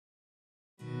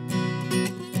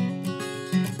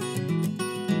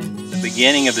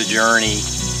beginning of the journey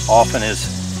often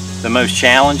is the most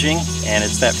challenging, and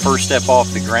it's that first step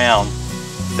off the ground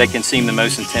that can seem the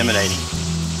most intimidating.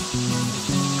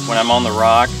 When I'm on the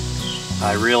rock,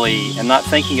 I really am not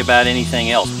thinking about anything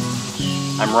else.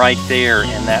 I'm right there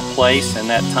in that place and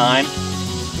that time,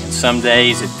 and some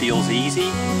days it feels easy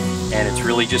and it's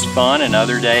really just fun, and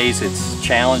other days it's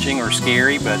challenging or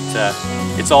scary, but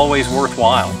it's always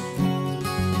worthwhile.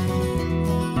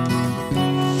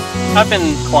 I've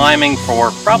been climbing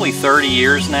for probably 30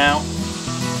 years now.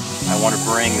 I want to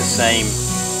bring the same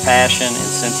passion and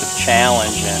sense of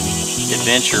challenge and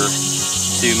adventure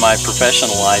to my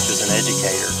professional life as an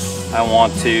educator. I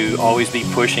want to always be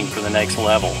pushing for the next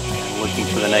level and looking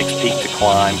for the next peak to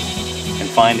climb and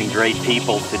finding great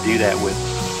people to do that with.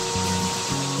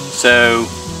 So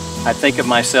I think of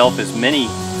myself as many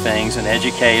things: an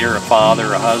educator, a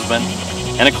father, a husband,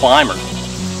 and a climber.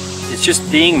 It's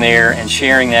just being there and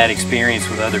sharing that experience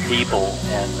with other people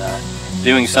and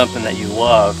doing something that you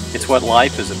love. It's what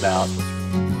life is about.